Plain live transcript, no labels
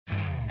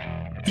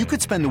You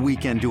could spend the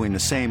weekend doing the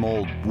same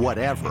old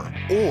whatever,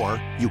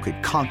 or you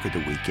could conquer the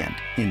weekend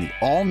in the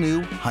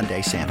all-new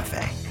Hyundai Santa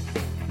Fe.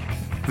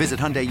 Visit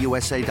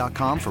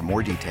HyundaiUSA.com for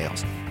more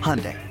details.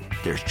 Hyundai,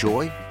 there's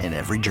joy in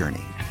every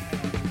journey.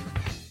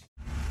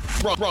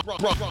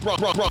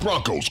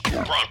 Broncos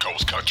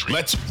country.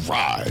 Let's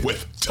ride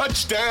with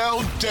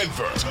Touchdown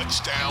Denver.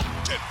 Touchdown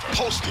Denver.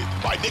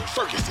 Hosted by Nick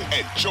Ferguson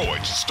and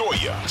George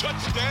Stoia.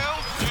 Touchdown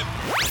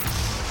Denver.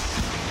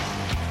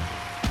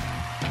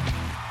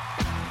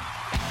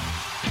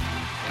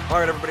 All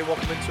right, everybody,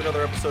 welcome into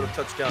another episode of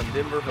Touchdown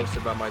Denver,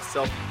 hosted by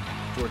myself,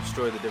 George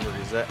Stoia, the Denver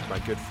Gazette, my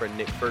good friend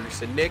Nick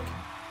Ferguson. Nick,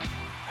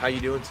 how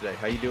you doing today?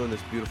 How you doing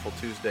this beautiful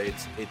Tuesday?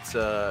 It's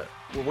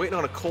we're waiting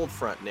on a cold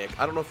front, Nick.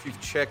 I don't know if you've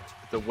checked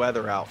the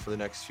weather out for the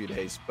next few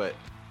days, but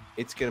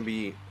it's going to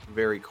be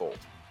very cold.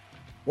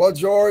 Well,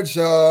 George,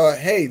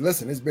 hey,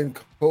 listen, it's been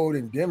cold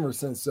in Denver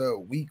since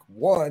week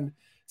one.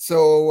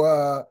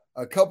 So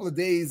a couple of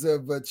days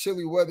of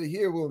chilly weather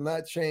here will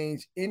not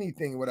change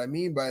anything. What I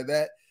mean by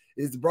that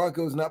is the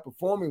Broncos not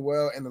performing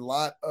well and a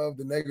lot of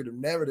the negative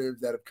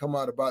narratives that have come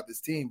out about this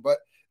team, but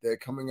they're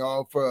coming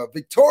off a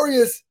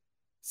victorious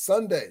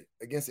Sunday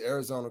against the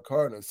Arizona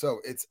Cardinals. So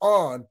it's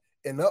on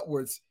and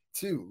upwards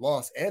to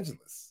Los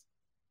Angeles.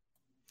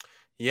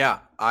 Yeah,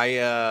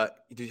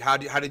 how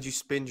did you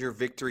spend your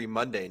victory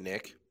Monday,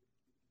 Nick?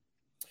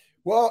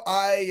 Well,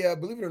 I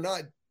believe it or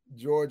not,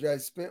 George, I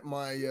spent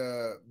my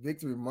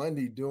victory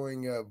Monday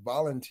doing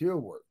volunteer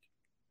work.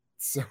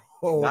 So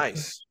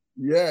nice.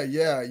 Yeah.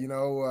 You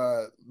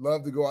know,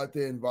 love to go out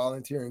there and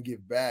volunteer and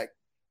give back.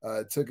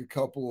 Took a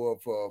couple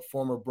of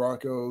former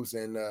Broncos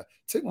and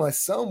took my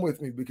son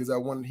with me because I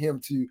wanted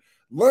him to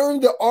learn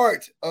the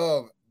art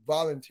of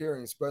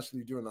volunteering,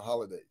 especially during the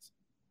holidays.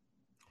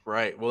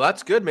 Right. Well,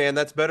 that's good, man.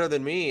 That's better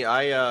than me.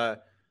 I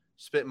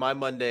spent my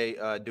Monday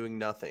doing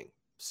nothing.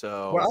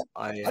 So well,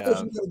 I thought you were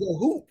going to go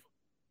hoop.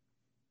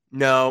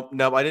 No,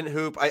 I didn't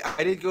hoop.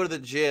 I did go to the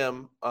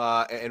gym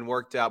and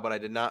worked out, but I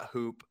did not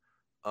hoop.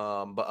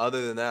 But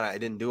other than that, I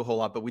didn't do a whole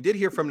lot. But we did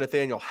hear from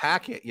Nathaniel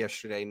Hackett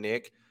yesterday,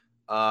 Nick.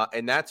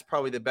 And that's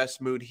probably the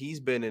best mood he's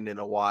been in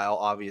a while,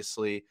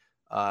 obviously,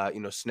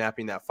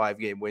 snapping that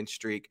 5-game win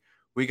streak.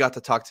 We got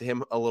to talk to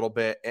him a little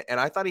bit. And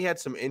I thought he had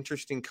some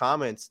interesting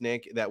comments,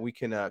 Nick, that we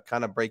can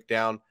kind of break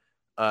down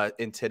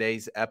in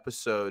today's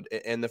episode.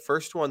 And the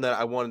first one that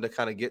I wanted to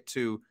kind of get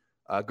to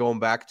going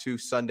back to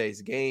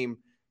Sunday's game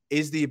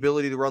is the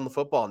ability to run the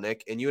football,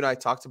 Nick. And you and I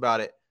talked about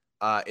it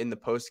in the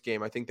post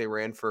game. I think they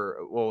ran for,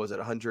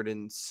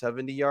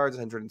 170 yards,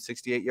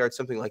 168 yards,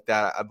 something like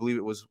that. I believe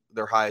it was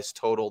their highest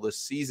total this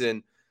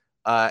season.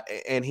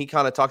 And he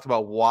kind of talked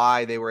about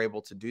why they were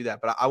able to do that.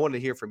 But I wanted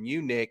to hear from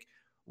you, Nick.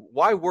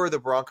 Why were the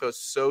Broncos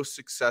so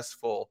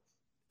successful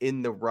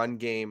in the run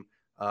game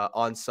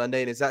on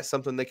Sunday? And is that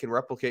something they can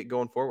replicate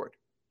going forward?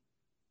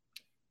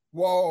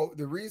 Well,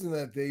 the reason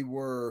that they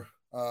were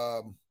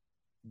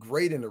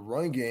great in the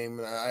run game,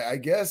 I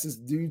guess, is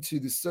due to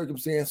the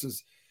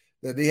circumstances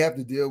that they have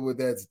to deal with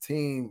as a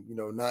team,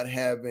 not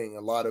having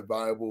a lot of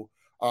viable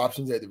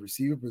options at the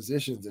receiver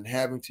positions and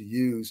having to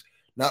use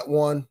not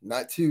one,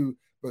 not two,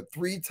 but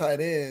 3 tight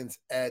ends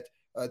at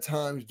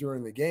times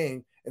during the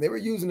game. And they were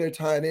using their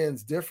tight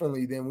ends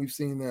differently than we've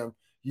seen them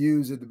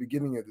use at the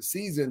beginning of the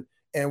season.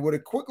 And what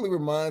it quickly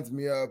reminds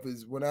me of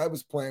is when I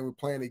was playing, we're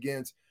playing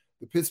against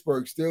the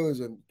Pittsburgh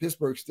Steelers, and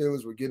Pittsburgh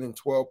Steelers were getting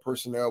 12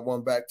 personnel,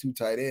 1 back, 2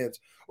 tight ends,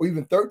 or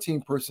even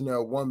 13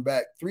 personnel, 1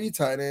 back, 3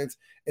 tight ends.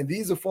 And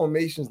these are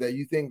formations that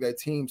you think that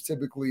teams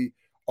typically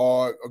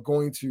are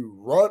going to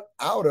run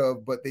out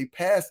of, but they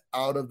pass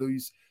out of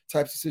these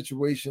types of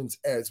situations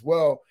as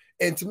well.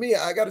 And to me,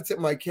 I got to tip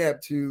my cap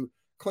to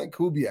Klint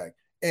Kubiak.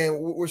 And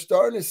we're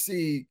starting to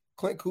see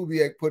Klint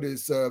Kubiak put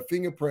his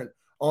fingerprint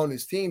on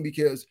his team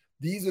because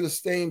these are the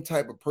same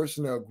type of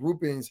personnel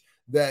groupings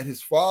that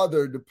his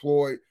father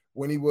deployed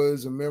when he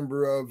was a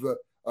member of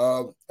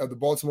the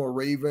Baltimore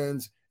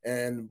Ravens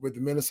and with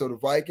the Minnesota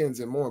Vikings,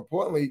 and more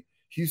importantly,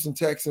 Houston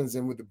Texans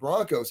and with the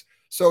Broncos.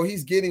 So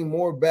he's getting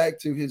more back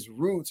to his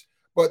roots.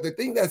 But the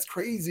thing that's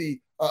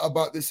crazy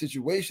about this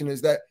situation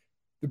is that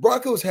the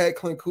Broncos had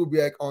Klint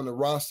Kubiak on the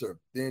roster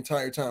the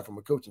entire time from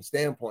a coaching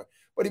standpoint,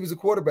 but he was a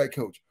quarterback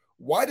coach.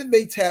 Why didn't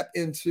they tap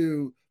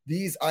into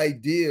these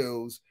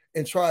ideals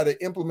and try to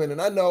implement?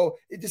 And I know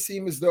it just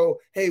seems as though,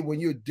 hey,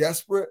 when you're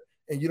desperate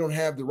and you don't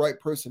have the right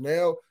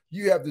personnel,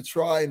 you have to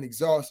try and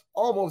exhaust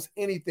almost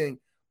anything.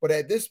 But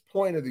at this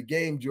point of the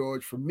game,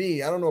 George, for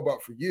me, I don't know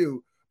about for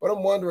you, but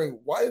I'm wondering,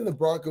 why didn't the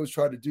Broncos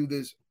try to do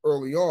this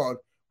early on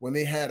when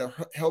they had a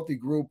healthy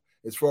group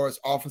as far as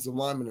offensive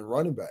linemen and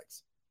running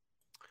backs?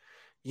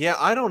 Yeah,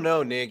 I don't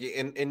know, Nick.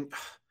 And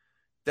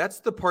that's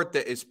the part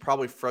that is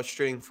probably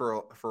frustrating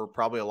for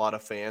probably a lot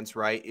of fans,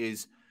 right?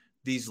 Is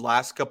these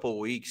last couple of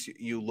weeks,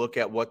 you look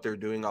at what they're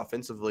doing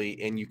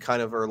offensively and you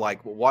kind of are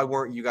like, well, why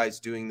weren't you guys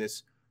doing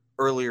this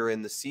earlier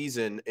in the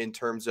season in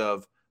terms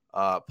of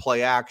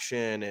play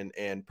action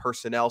and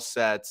personnel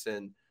sets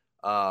and,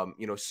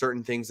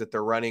 certain things that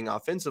they're running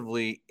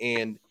offensively.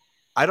 And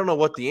I don't know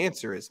what the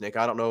answer is, Nick.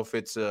 I don't know if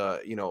it's a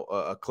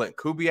Klint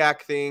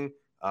Kubiak thing.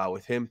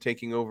 with him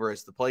taking over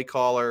as the play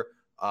caller.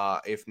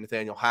 If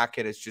Nathaniel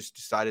Hackett has just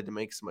decided to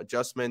make some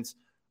adjustments,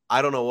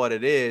 I don't know what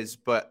it is,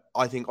 but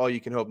I think all you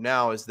can hope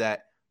now is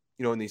that,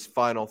 in these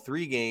final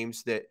 3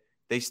 games that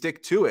they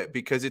stick to it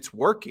because it's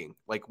working.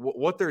 Like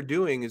what they're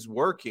doing is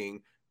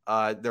working.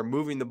 They're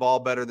moving the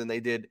ball better than they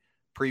did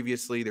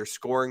previously. They're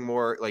scoring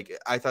more. Like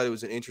I thought it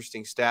was an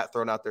interesting stat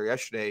thrown out there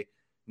yesterday,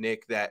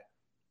 Nick, that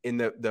in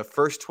the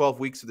first 12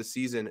 weeks of the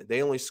season,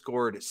 they only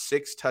scored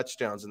 6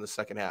 touchdowns in the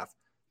second half.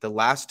 The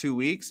last 2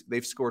 weeks,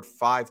 they've scored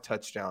 5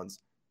 touchdowns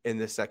in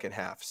the second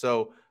half.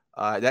 So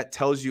that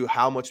tells you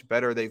how much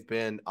better they've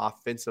been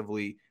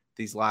offensively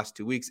these last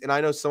 2 weeks. And I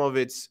know some of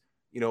it's,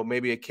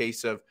 maybe a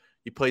case of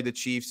you play the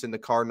Chiefs and the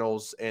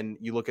Cardinals and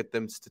you look at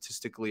them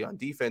statistically on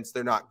defense.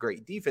 They're not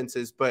great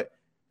defenses, but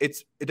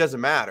it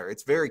doesn't matter.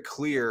 It's very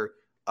clear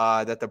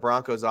that the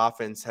Broncos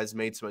offense has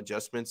made some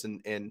adjustments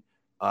and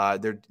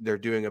they're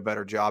doing a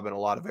better job in a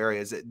lot of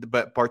areas,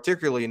 but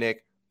particularly,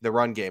 Nick, the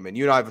run game. And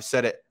you and I have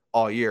said it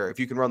all year. If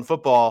you can run the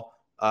football,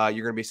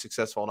 you're going to be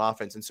successful in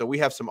offense. And so we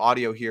have some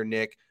audio here,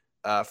 Nick,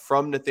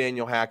 from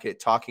Nathaniel Hackett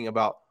talking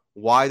about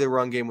why the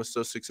run game was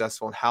so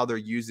successful and how they're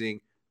using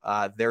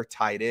their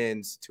tight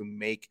ends to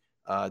make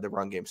the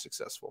run game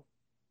successful.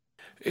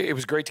 It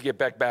was great to get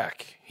Beck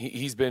back.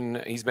 He's been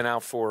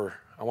out for,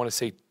 I want to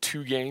say,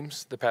 2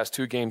 games. The past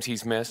 2 games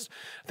he's missed.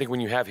 I think when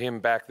you have him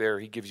back there,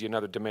 he gives you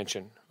another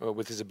dimension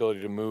with his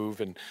ability to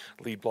move and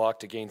lead block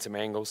to gain some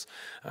angles.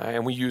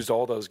 And we used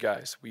all those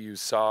guys. We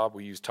used Saab,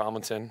 we used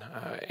Tomlinson,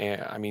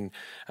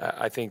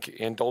 I think,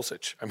 and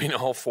Dulcich.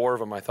 All 4 of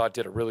them I thought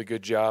did a really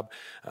good job.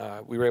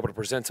 We were able to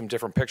present some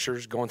different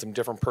pictures, go in some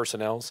different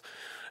personnels,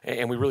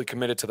 and we really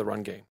committed to the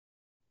run game.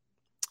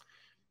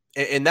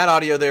 And that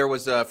audio there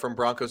was from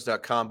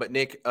Broncos.com. But,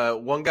 Nick,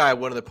 one guy I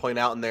wanted to point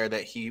out in there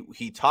that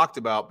he talked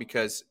about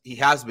because he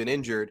has been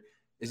injured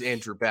is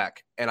Andrew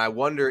Beck. And I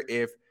wonder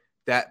if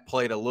that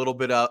played a little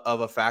bit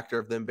of a factor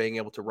of them being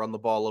able to run the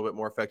ball a little bit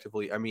more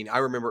effectively. I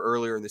remember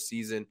earlier in the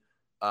season,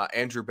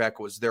 Andrew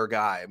Beck was their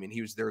guy.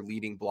 He was their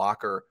leading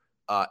blocker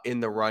in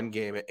the run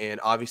game.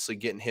 And obviously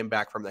getting him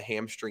back from the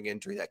hamstring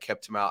injury that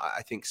kept him out,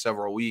 I think,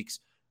 several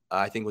weeks,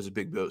 I think was a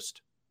big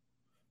boost.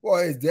 Well,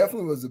 it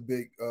definitely was a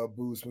big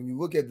boost. When you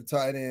look at the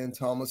tight end,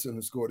 Tomlinson,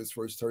 who scored his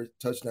first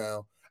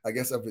touchdown, I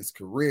guess, of his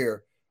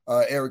career,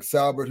 Eric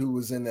Saubert, who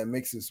was in that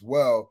mix as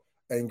well,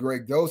 and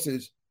Greg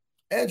Dulcich,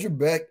 Andrew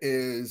Beck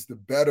is the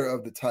better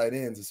of the tight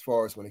ends as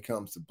far as when it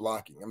comes to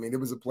blocking. There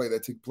was a play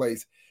that took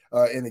place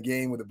in the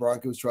game where the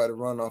Broncos tried to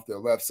run off their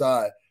left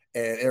side,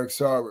 and Eric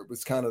Saubert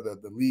was kind of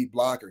the lead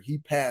blocker. He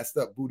passed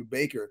up Budda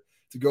Baker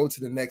to go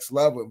to the next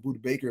level, and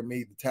Budda Baker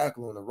made the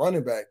tackle on the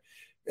running back.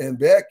 And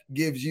Beck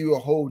gives you a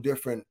whole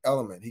different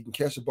element. He can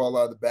catch the ball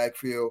out of the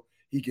backfield.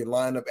 He can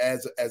line up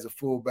as a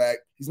fullback.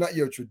 He's not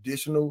your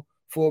traditional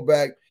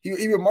fullback.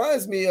 He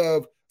reminds me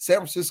of San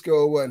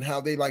Francisco and how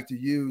they like to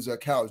use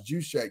Kyle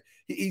Juszczyk.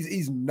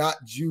 He's not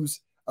Juice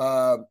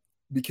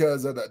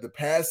because of the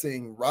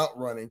passing route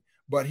running,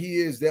 but he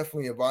is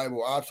definitely a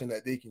viable option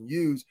that they can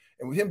use.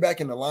 And with him back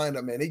in the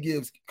lineup, man, it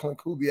gives Clint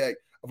Kubiak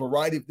a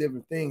variety of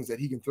different things that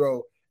he can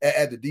throw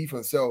at the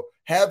defense. So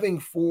having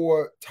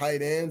 4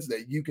 tight ends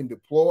that you can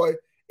deploy,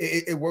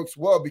 it works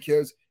well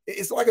because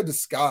it's like a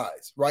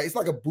disguise, right? It's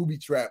like a booby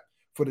trap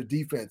for the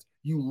defense.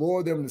 You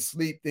lure them to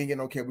sleep thinking,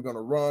 okay, we're going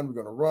to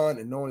run,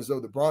 and knowing as though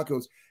the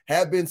Broncos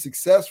have been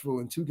successful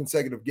in 2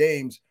 consecutive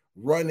games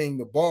running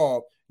the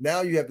ball.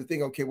 Now you have to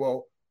think, okay,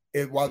 well,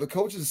 while the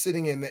coaches are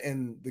sitting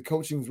in the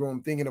coaching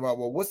room thinking about,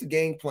 well, what's the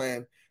game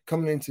plan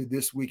coming into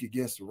this week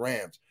against the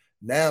Rams?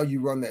 Now you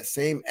run that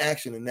same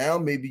action, and now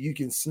maybe you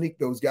can sneak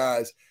those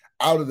guys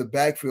out of the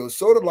backfield,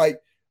 sort of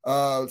like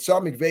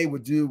Sean McVay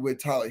would do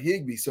with Tyler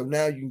Higbee. So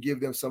now you can give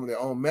them some of their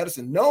own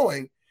medicine,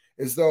 knowing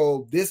as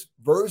though this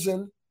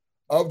version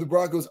of the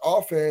Broncos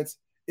offense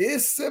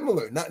is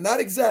similar, not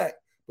exact,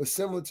 but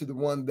similar to the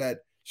one that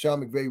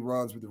Sean McVay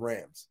runs with the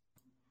Rams.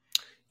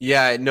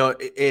 Yeah, no,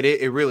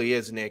 it really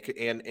is, Nick.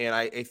 And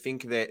I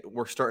think that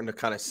we're starting to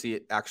kind of see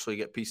it actually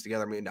get pieced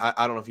together.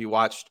 I don't know if you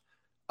watched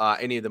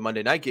any of the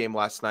Monday night game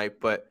last night,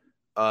 but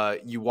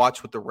you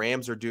watch what the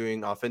Rams are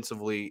doing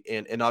offensively,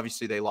 and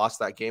obviously they lost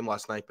that game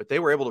last night, but they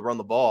were able to run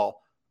the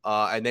ball,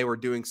 and they were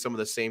doing some of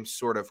the same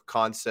sort of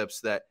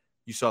concepts that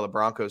you saw the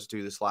Broncos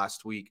do this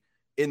last week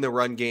in the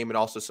run game, and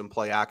also some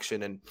play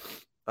action, and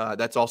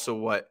that's also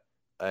what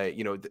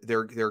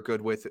they're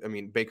good with.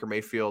 Baker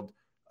Mayfield,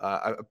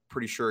 I'm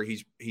pretty sure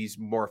he's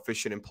more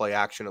efficient in play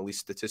action, at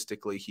least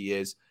statistically he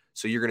is.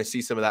 So you're going to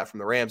see some of that from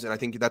the Rams, and I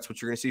think that's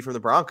what you're going to see from the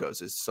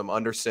Broncos is some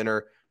under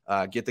center,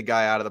 get the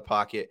guy out of the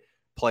pocket,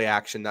 play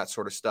action, that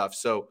sort of stuff.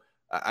 So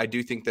I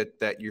do think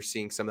that you're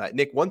seeing some of that.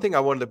 Nick, one thing I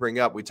wanted to bring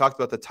up, we talked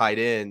about the tight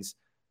ends.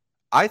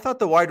 I thought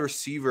the wide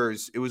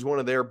receivers, it was one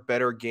of their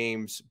better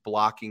games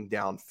blocking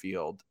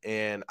downfield.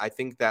 And I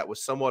think that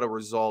was somewhat a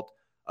result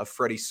of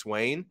Freddie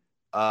Swain.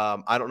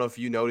 I don't know if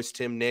you noticed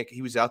him, Nick.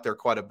 He was out there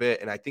quite a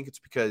bit, and I think it's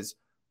because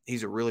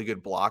he's a really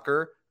good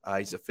blocker.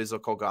 He's a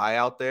physical guy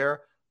out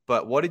there.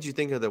 But what did you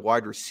think of the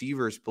wide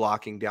receivers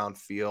blocking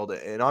downfield?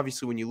 And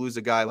obviously when you lose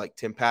a guy like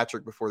Tim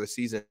Patrick before the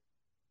season,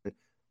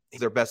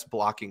 their best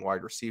blocking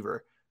wide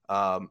receiver,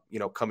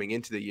 coming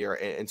into the year.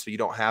 And so you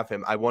don't have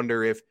him. I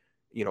wonder if,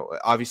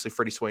 obviously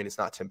Freddie Swain is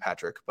not Tim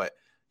Patrick, but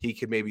he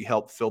could maybe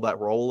help fill that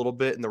role a little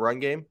bit in the run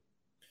game.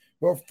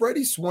 Well,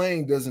 Freddie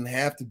Swain doesn't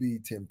have to be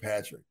Tim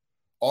Patrick.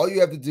 All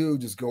you have to do is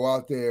just go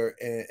out there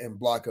and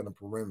block on the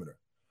perimeter.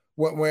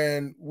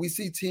 When we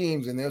see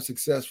teams and they're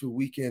successful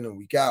week in and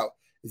week out,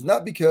 it's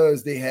not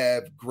because they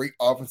have great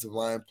offensive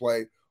line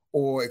play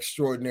or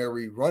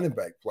extraordinary running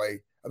back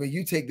play. I mean,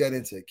 you take that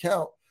into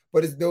account,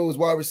 but it's those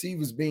wide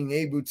receivers being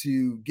able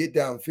to get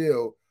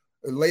downfield,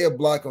 lay a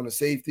block on the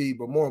safety,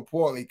 but more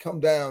importantly, come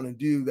down and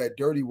do that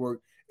dirty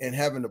work and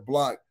having to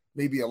block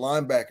maybe a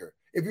linebacker.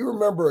 If you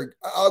remember,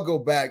 I'll go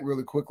back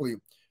really quickly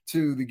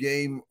to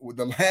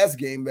the last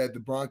game that the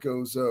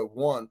Broncos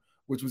won,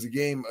 which was a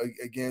game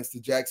against the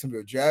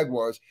Jacksonville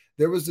Jaguars.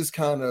 There was this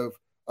kind of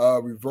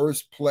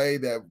reverse play,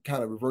 that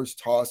kind of reverse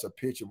toss, a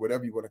pitch, or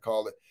whatever you want to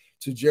call it,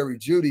 to Jerry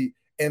Jeudy.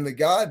 And the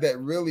guy that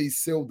really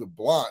sealed the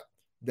block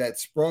that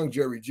sprung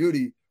Jerry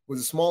Jeudy was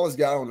the smallest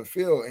guy on the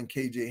field, and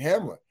KJ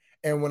Hamler.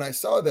 And when I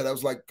saw that, I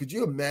was like, could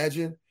you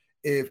imagine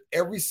if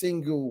every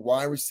single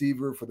wide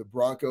receiver for the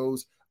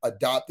Broncos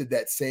adopted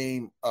that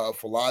same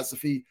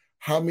philosophy?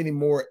 How many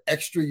more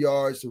extra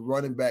yards the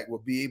running back will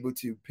be able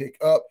to pick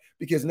up?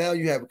 Because now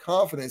you have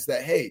confidence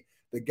that, hey,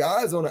 the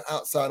guys on the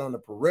outside on the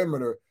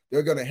perimeter,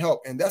 they're going to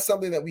help. And that's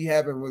something that we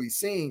haven't really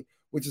seen,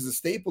 which is a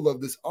staple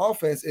of this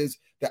offense, is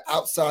the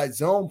outside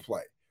zone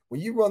play. When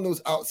you run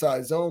those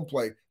outside zone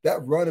play,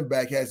 that running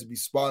back has to be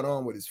spot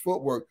on with his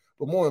footwork.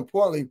 But more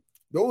importantly,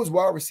 those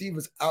wide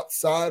receivers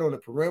outside on the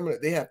perimeter,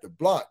 they have to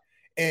block.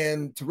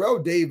 And Terrell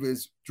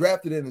Davis,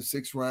 drafted in the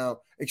 6th round,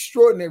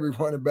 extraordinary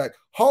running back,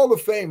 Hall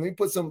of Fame. Let me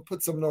put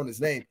something on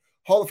his name.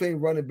 Hall of Fame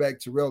running back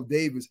Terrell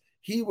Davis.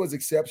 He was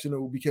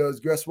exceptional because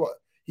guess what?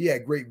 He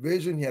had great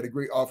vision. He had a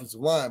great offensive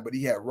line, but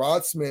he had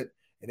Rod Smith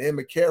and Ed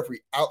McCaffrey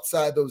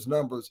outside those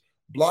numbers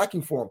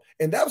blocking for him.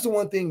 And that was the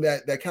one thing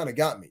that kind of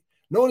got me.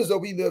 Knowing as though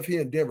we live here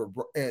in Denver,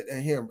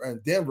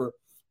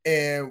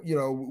 and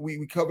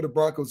we cover the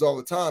Broncos all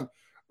the time.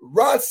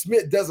 Rod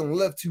Smith doesn't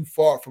live too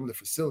far from the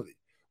facility.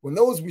 When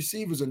those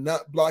receivers are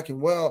not blocking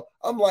well,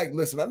 I'm like,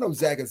 listen, I know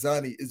Zach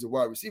Azzanni is a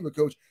wide receiver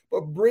coach,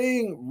 but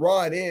bring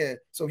Rod in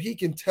so he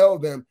can tell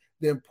them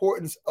the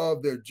importance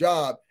of their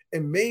job,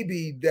 and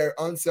maybe their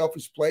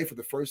unselfish play for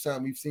the first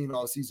time we've seen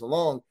all season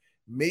long.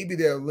 Maybe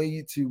they'll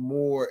lead to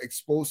more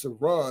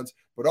explosive runs,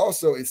 but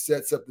also it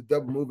sets up the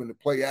double move and the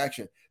play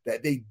action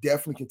that they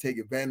definitely can take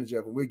advantage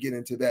of. And we'll get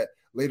into that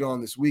later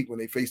on this week when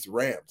they face the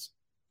Rams.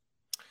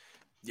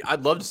 Yeah,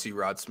 I'd love to see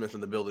Rod Smith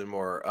in the building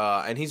more.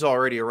 And he's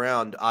already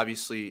around,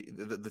 obviously,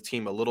 the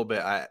team a little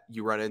bit.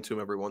 You run into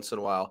him every once in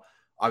a while.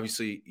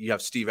 Obviously, you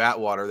have Steve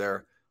Atwater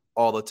there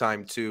all the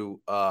time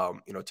too,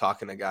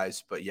 talking to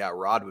guys. But yeah,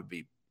 Rod would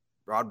be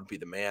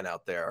the man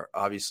out there.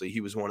 Obviously,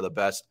 he was one of the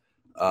best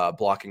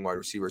blocking wide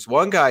receivers.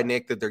 One guy,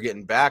 Nick, that they're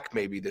getting back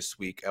maybe this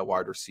week at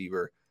wide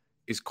receiver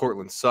is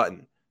Courtland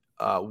Sutton.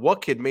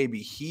 What could maybe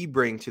he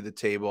bring to the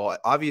table?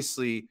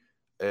 Obviously,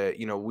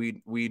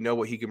 we know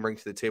what he can bring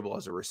to the table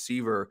as a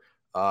receiver,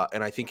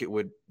 and I think it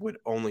would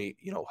only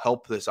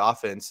help this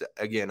offense.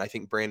 Again, I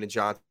think Brandon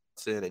Johnson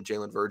and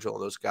Jalen Virgil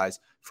and those guys,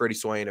 Freddie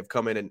Swain, have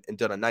come in and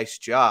done a nice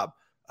job.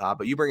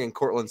 But you bring in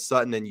Courtland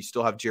Sutton and you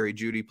still have Jerry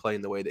Jeudy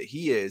playing the way that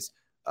he is.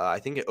 I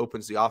think it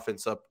opens the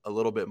offense up a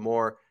little bit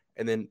more.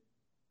 And then,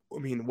 I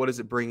mean, what does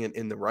it bring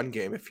in the run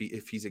game if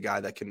he's a guy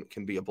that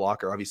can be a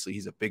blocker? Obviously,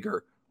 he's a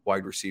bigger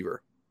wide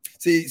receiver.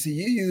 See,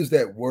 you use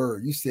that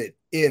word. You said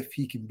if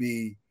he can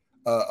be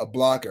a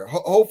blocker.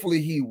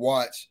 Hopefully he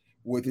watched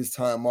with his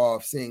time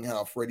off, seeing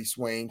how Freddie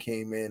Swain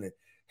came in and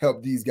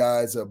helped these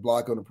guys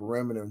block on the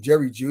perimeter. And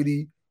Jerry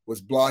Jeudy was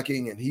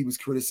blocking, and he was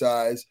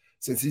criticized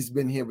since he's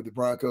been here with the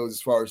Broncos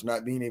as far as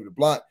not being able to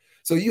block.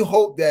 So you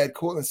hope that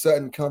Courtland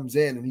Sutton comes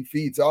in and he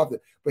feeds off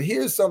it. But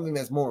here's something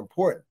that's more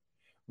important.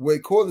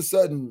 With Courtland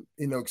Sutton,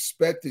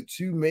 expected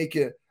to make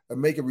a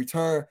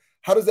return,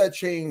 how does that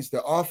change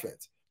the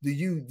offense? Do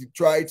you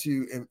try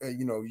to,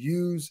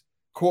 use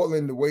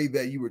Courtland the way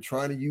that you were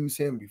trying to use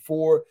him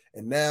before,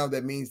 and now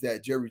that means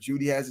that Jerry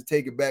Jeudy has to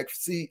take a back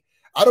seat?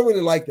 I don't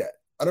really like that.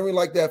 I don't really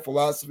like that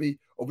philosophy.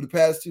 Over the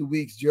past 2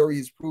 weeks, Jerry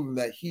has proven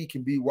that he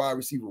can be wide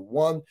receiver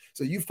one.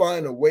 So you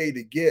find a way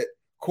to get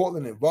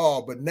Courtland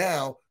involved, but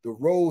now the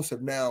roles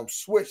have now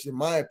switched, in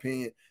my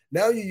opinion.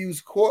 Now you use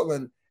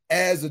Courtland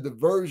as a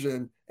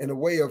diversion and a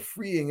way of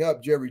freeing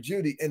up Jerry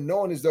Jeudy, and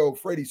knowing as though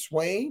Freddie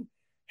Swain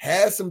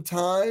has some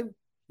time,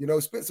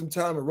 spent some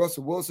time with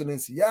Russell Wilson in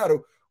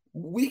Seattle,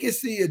 we can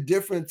see a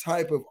different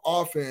type of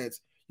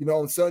offense,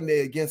 on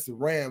Sunday against the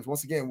Rams.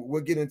 Once again,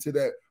 we'll get into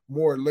that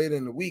more later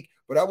in the week,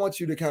 but I want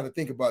you to kind of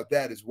think about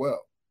that as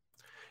well.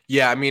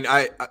 Yeah, I mean,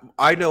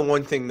 I know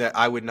one thing that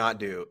I would not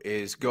do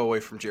is go away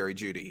from Jerry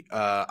Jeudy.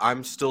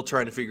 I'm still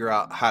trying to figure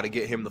out how to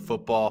get him the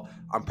football.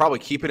 I'm probably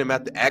keeping him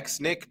at the X,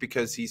 Nick,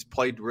 because he's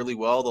played really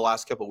well the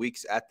last couple of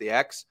weeks at the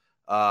X.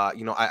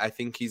 I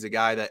think he's a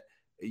guy that,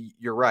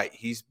 you're right,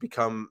 he's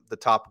become the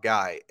top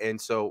guy.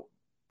 And so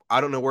I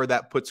don't know where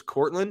that puts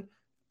Courtland,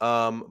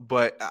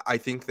 but I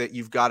think that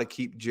you've got to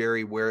keep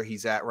Jerry where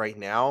he's at right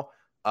now.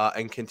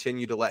 and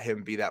continue to let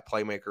him be that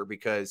playmaker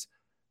because,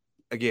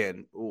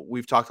 again,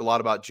 we've talked a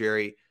lot about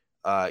Jerry.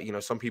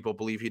 Some people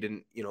believe he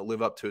didn't,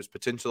 live up to his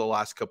potential the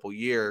last couple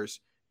years.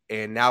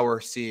 And now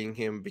we're seeing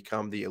him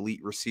become the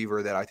elite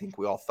receiver that I think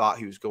we all thought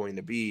he was going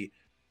to be.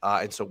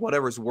 And so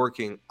whatever's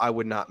working, I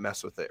would not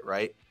mess with it,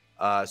 right?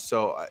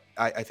 So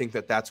I think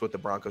that's what the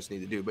Broncos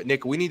need to do. But,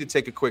 Nick, we need to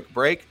take a quick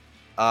break,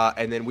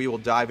 and then we will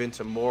dive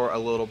into a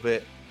little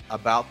bit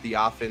about the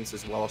offense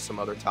as well as some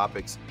other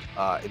topics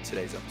in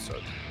today's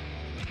episode.